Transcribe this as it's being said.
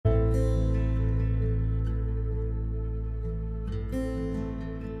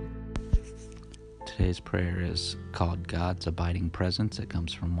Today's prayer is called God's Abiding Presence. It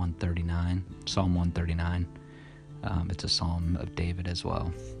comes from Psalm 139. It's a psalm of David as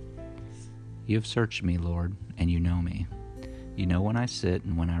well. You have searched me, Lord, and you know me. You know when I sit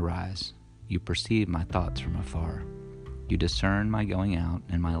and when I rise. You perceive my thoughts from afar. You discern my going out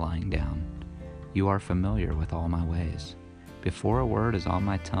and my lying down. You are familiar with all my ways. Before a word is on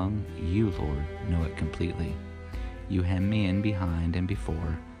my tongue, you, Lord, know it completely. You hem me in behind and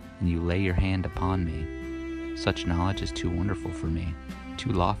before, and you lay your hand upon me. Such knowledge is too wonderful for me,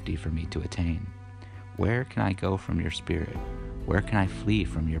 too lofty for me to attain. Where can I go from your spirit? Where can I flee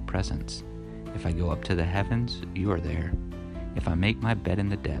from your presence? If I go up to the heavens, you are there. If I make my bed in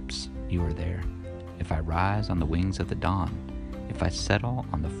the depths, you are there. If I rise on the wings of the dawn, if I settle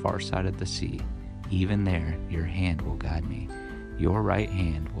on the far side of the sea, even there your hand will guide me. Your right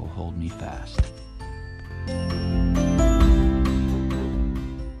hand will hold me fast.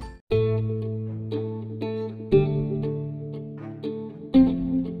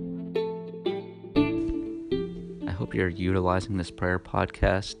 I hope you're utilizing this prayer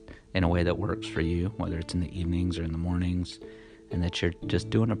podcast in a way that works for you, whether it's in the evenings or in the mornings, and that you're just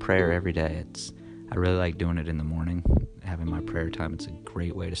doing a prayer every day. I really like doing it in the morning, having my prayer time. It's a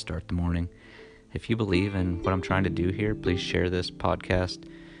great way to start the morning. If you believe in what I'm trying to do here, please share this podcast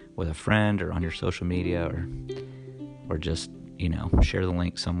with a friend or on your social media, or just, share the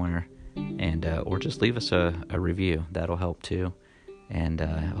link somewhere, and or just leave us a review. That'll help too. And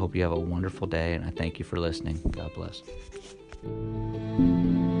I hope you have a wonderful day, and I thank you for listening. God bless.